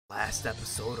Last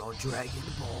episode on Dragon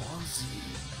Ball Z.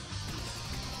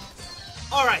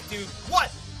 Alright, dude,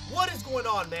 what is going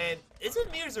on, man?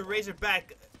 Isn't Mirrors a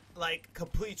Razorback, like,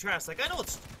 complete trash? Like, I know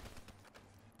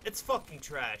it's fucking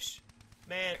trash.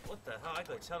 Man, what the hell? I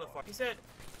glitched hella far. He said,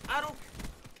 I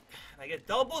get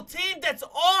double teamed, that's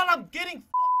all I'm getting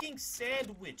fucking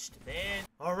sandwiched, man.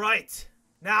 Alright,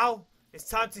 now it's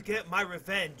time to get my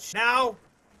revenge. Now,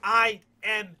 I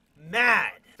am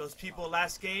mad. Those people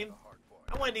last game,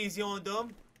 I went easy on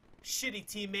them. Shitty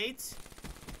teammates.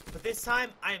 But this time,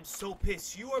 I am so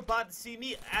pissed. You are about to see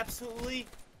me absolutely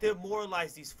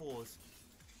demoralize these fools.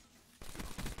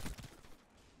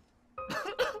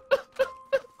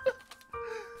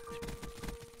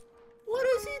 What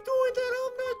is he doing that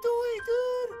I'm not doing,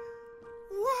 dude?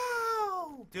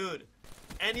 Wow! Dude,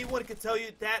 anyone can tell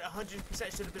you that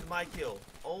 100% should have been my kill.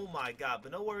 Oh my god,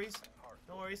 but no worries.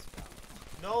 No worries.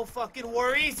 No fucking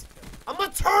worries. I'm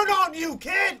gonna turn on you,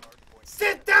 kid!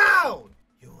 Sit down!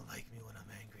 You won't like me when I'm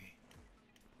angry.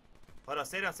 Hold on,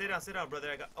 stay down, brother.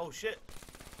 I got. Oh shit.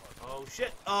 Oh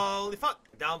shit. Holy fuck.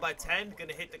 Down by 10.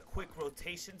 Gonna hit the quick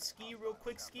rotation ski, real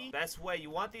quick ski. Best way.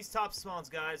 You want these top spawns,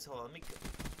 guys. Hold on, let me.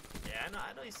 Yeah,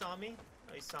 I know you saw me.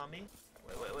 Wait.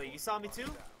 You saw me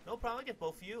too? No problem. I get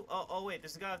both of you. Oh, wait.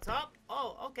 There's a guy up top?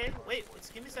 Oh, okay. Wait,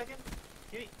 just give me a second.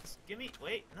 Give me.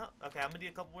 Wait, no. Okay, I'm gonna need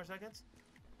a couple more seconds.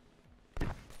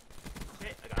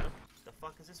 Okay, I got him. The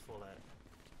fuck is this fool at?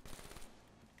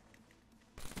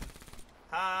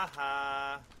 Ha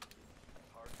ha.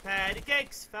 Patty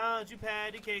cakes, found you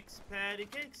patty cakes.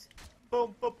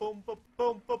 Boom, boom, boom, boom,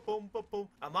 boom, boom, boom, boom, boom.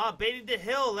 I'm on baiting the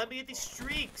hill. Let me get these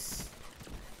streaks.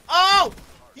 Oh!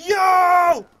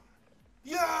 Yo!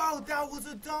 Yo, that was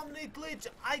a dominant glitch.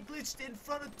 I glitched in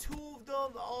front of two of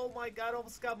them. Oh my god, I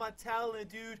almost got my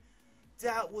talent, dude.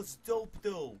 That was dope,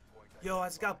 though. Yo, I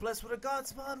just got blessed with a god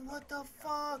spawn. What the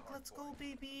fuck? Let's go,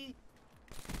 baby.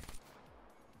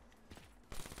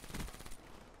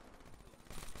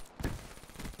 You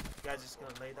guys just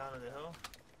gonna lay down on the hill?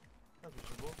 That's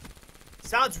reasonable.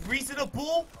 Sounds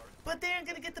reasonable, but they ain't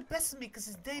gonna get the best of me because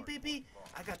it's day, baby.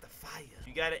 I got the fire.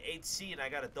 You got an HC and I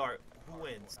got a dart. Who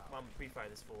wins? I'm gonna pre-fire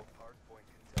this fool.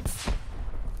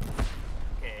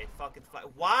 Okay, fucking fight.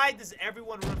 Why does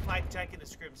everyone run fight check in the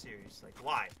scrim series? Like,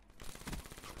 why?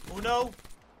 Uno,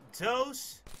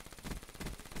 dos,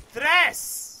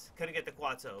 tres. Couldn't get the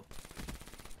cuatro.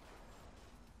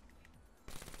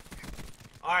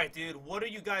 Alright, dude, what are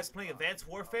you guys playing? Advanced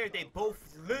Warfare? They both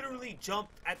literally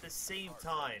jumped at the same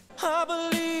time. I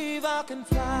believe I can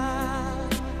fly.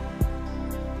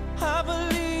 I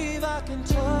believe I can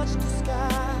touch the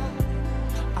sky.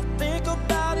 I think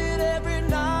about it every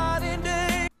night and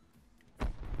day.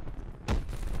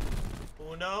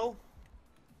 Uno.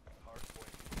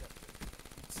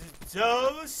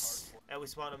 Dos. And we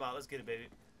spawned them out. Let's get it, baby.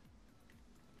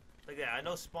 Look at that. I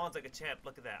know Spawn's like a champ.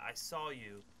 Look at that. I saw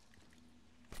you.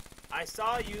 I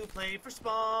saw you playing for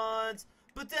Spawns,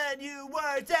 but then you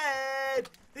were dead.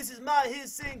 This is my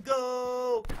hiss and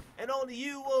go, and only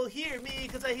you will hear me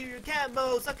because I hear your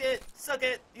camo. Suck it,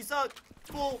 you suck.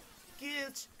 Fool,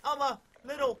 bitch. I'm a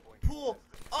little pool.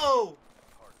 Oh,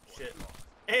 shit.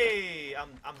 Hey,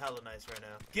 I'm hella nice right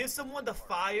now. Give someone the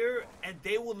fire, and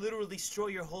they will literally destroy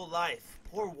your whole life.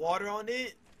 Pour water on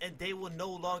it, and they will no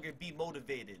longer be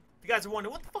motivated. If you guys are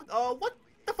wondering, what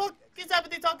the fuck is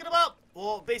Apathy talking about?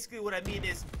 Well, basically what I mean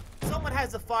is, someone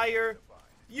has a fire,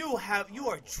 you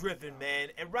are driven, man.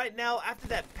 And right now, after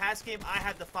that past game, I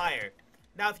have the fire.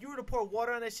 Now, if you were to pour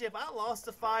water on that ship, I lost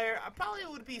the fire. I probably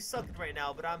would be sucking right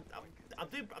now, but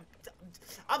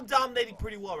I'm dominating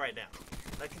pretty well right now.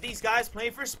 Like these guys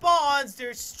playing for Spawns,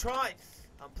 they're just trying.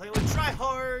 I'm playing with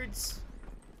Tryhards.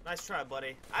 Nice try,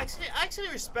 buddy. I actually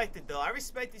respect it though. I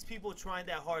respect these people trying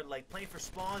that hard, like playing for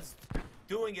Spawns,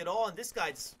 doing it all. And this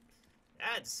guy's,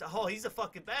 oh, he's the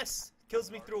fucking best. Kills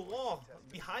me through a wall,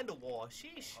 behind a wall.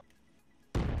 Sheesh.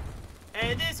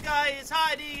 And this guy is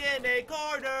hiding in a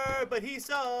corner, but he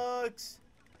sucks.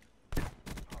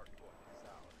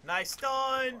 Nice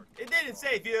stun. It didn't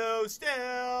save you.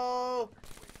 Still,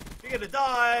 you're gonna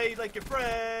die like your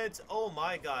friends. Oh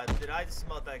my god, did I just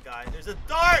smell that guy? There's a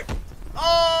dart.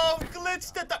 Oh,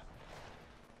 glitched the dart.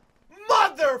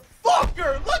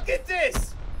 Motherfucker, look at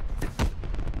this.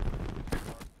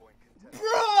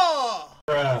 Bruh.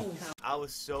 I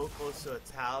was so close to a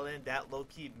talent that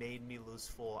low-key made me lose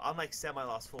 4. I'm like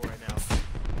semi-lost 4 right now.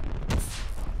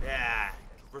 Yeah,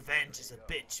 revenge is a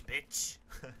bitch.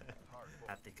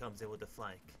 After he comes in with the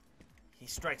flank, he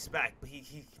strikes back, but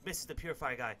he misses the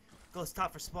Purifier guy. Goes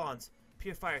top for Spawns.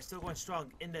 Purifier still going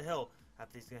strong in the hill.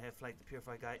 After he's gonna head flank the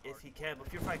Purifier guy if he can, but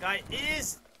Purifier guy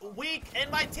is weak, and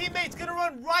my teammate's gonna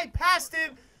run right past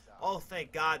him. Oh,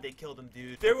 thank God they killed him,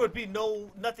 dude. There would be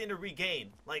nothing to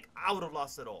regain. Like, I would have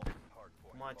lost it all.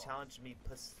 Come on, challenge me,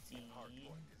 pussy.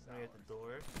 Right at the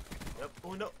door. Yep.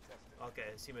 Oh, no. Okay,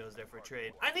 his teammate was there for a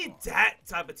trade. I need that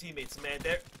type of teammates, man.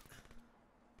 They're...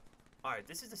 Alright,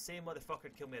 this is the same motherfucker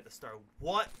that killed me at the start.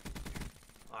 What?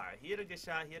 Alright, he had a good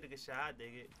shot. He had a good shot. I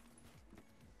dig it.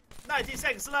 19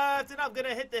 seconds left, and I'm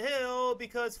gonna hit the hill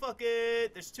because fuck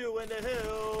it. There's 2 in the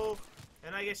hill.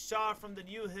 And I get shot from the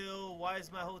new hill. Why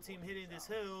is my whole team hitting this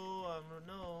hill? I don't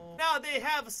know. Now they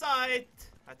have a sight.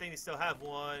 I think they still have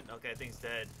one. Okay, I think he's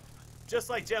dead. Just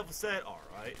like Jeff said.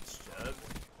 Alright, it's Jeff.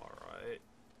 Alright.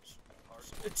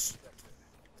 It's...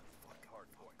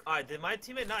 Alright, did my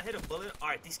teammate not hit a bullet?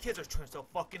 Alright, these kids are trying so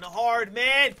fucking hard,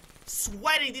 man.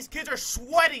 Sweating. These kids are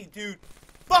sweating, dude.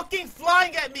 Fucking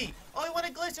flying at me. Oh, you want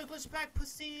a glitch? A glitch back,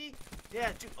 pussy.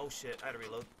 Yeah, dude. Oh, shit. I had to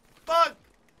reload. Fuck.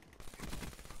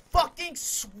 Fucking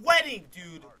sweating,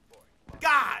 dude.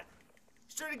 God.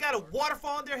 Sure they got a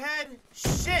waterfall on their head?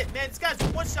 Shit, man. This guy's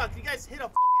one shot. Can you guys hit a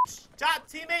fucking shot,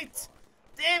 teammates?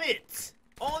 Damn it.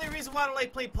 Only reason why I don't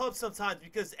like playing pubs sometimes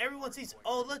because everyone sees,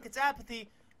 oh, look, it's Apathy.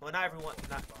 Well, not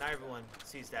everyone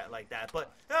sees that like that.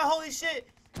 But, holy shit.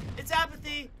 It's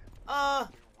Apathy.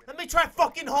 Let me try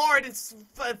fucking hard and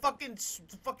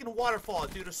fucking waterfall,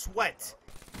 dude. A sweat.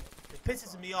 It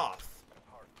pisses me off.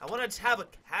 I want to just have a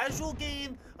casual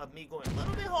game of me going a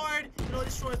little bit hard, you know,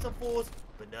 destroying some fools.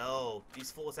 But no, these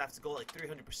fools have to go like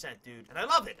 300%, dude. And I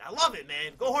love it. I love it,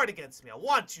 man. Go hard against me. I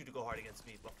want you to go hard against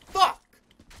me. But fuck!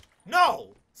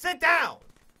 No! Sit down!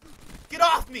 Get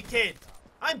off me, kid!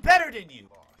 I'm better than you!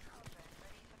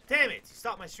 Damn it! You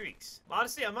stopped my streaks.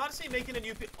 I'm honestly making a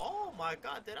new... Oh my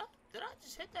god, did I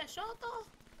just hit that shot, though?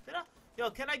 Did I?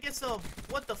 Yo, can I get some...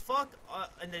 What the fuck?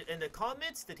 In the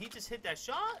comments, did he just hit that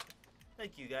shot?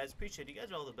 Thank you, guys. Appreciate it. You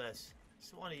guys are all the best.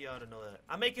 Just wanted y'all to know that.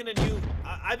 I'm making a new...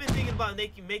 I've been thinking about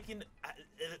making...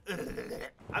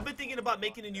 I've been thinking about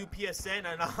making a new PSN,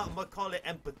 and I'm gonna call it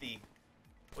Empathy.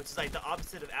 Which is like the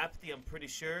opposite of Apathy, I'm pretty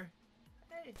sure.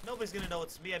 Hey, nobody's gonna know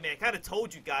it's me. I mean, I kind of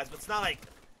told you guys, but it's not like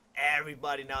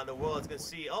everybody now in the world is gonna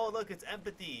see, oh, look, it's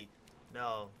Empathy.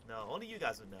 No, only you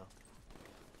guys would know.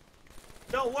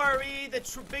 Don't worry, the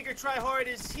bigger tryhard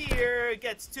is here.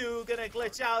 Gets 2, gonna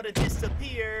glitch out and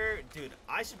disappear. Dude,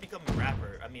 I should become a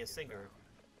rapper. I mean, a singer.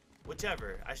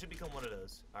 Whichever. I should become one of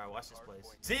those. Alright, watch this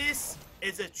place. This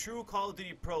is a true Call of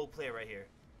Duty Pro player right here.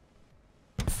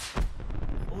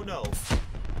 Oh no.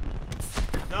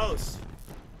 Nose.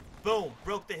 Boom.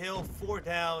 Broke the hill. 4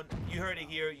 down. You heard it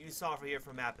here. You saw it here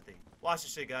from Apathy. Watch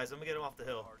this shit, guys. I'm gonna get him off the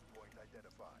hill.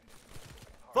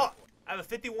 Fuck. I have a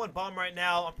 51 bomb right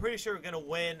now. I'm pretty sure we're gonna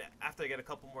win after I get a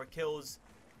couple more kills.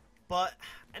 But,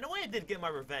 in a way, I did get my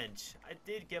revenge. I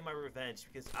did get my revenge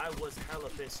because I was hella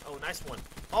pissed. Oh, nice one.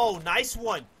 Oh, nice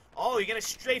one. Oh, you're gonna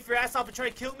strafe your ass off and try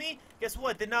to kill me? Guess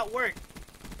what? Did not work.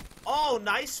 Oh,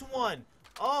 nice one.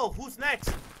 Oh, who's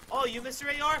next? Oh, you, Mr.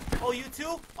 AR? Oh, you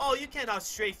too? Oh, you cannot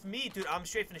strafe me, dude. I'm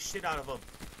strafing the shit out of him.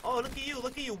 Oh, look at you.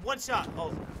 Look at you. One shot.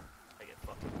 Oh, I get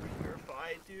fucking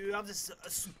purified, dude. I'm just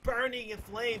burning in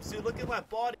flames, dude. Look at my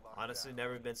body. Honestly,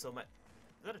 never been so mad.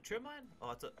 Is that a trip mine?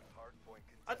 Oh, it's a...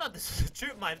 I thought this was a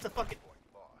trip mine. It's a fucking...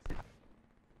 You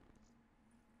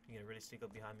gonna really sneak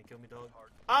up behind me, kill me, dog?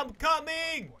 I'm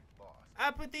coming!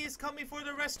 Apathy is coming for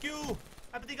the rescue!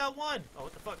 Apathy got 1. Oh,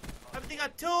 what the fuck? Apathy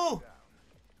got 2!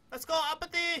 Let's go,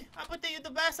 Apathy! Apathy, you're the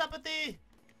best, Apathy!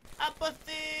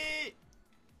 Apathy!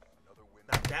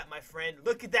 Not that, my friend.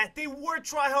 Look at that. They were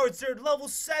tryhards. They're level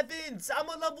 7s. I'm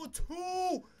a level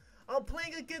 2. I'm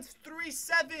playing against 3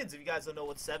 7s. If you guys don't know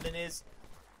what 7 is,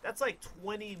 that's like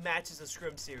 20 matches in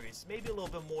Scrim series. Maybe a little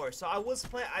bit more. So I was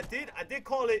playing. I did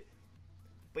call it.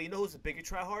 But you know who's a bigger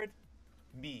tryhard?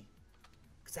 Me.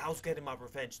 Because I was getting my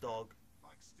revenge, dog.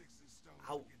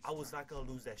 I was not going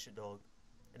to lose that shit, dog.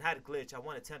 And I had a glitch. I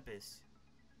won a Tempest.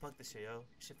 Fuck this shit, yo.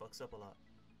 This shit fucks up a lot.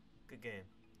 Good game.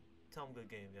 Tell them good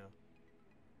game, yo.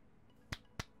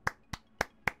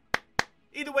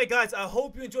 Either way, guys, I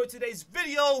hope you enjoyed today's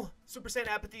video. Super Saiyan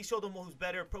Apathy. Show them who's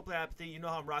better. Pro Player Apathy. You know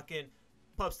how I'm rocking.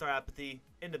 Pubstar Apathy.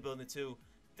 In the building, too.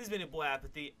 This has been your boy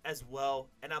Apathy as well.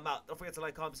 And I'm out. Don't forget to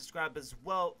like, comment, subscribe as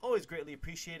well. Always greatly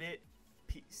appreciate it.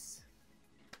 Peace.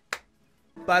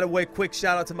 By the way, quick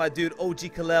shout out to my dude OG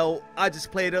Kalel. I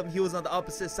just played him. He was on the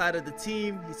opposite side of the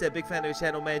team. He said, big fan of your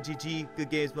channel, man. GG. Good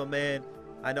games, my man.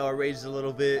 I know I raged a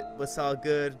little bit, but it's all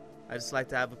good. I just like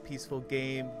to have a peaceful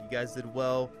game. You guys did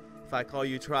well. If I call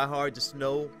you try hard, just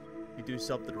know you do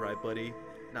something right, buddy.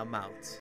 And I'm out.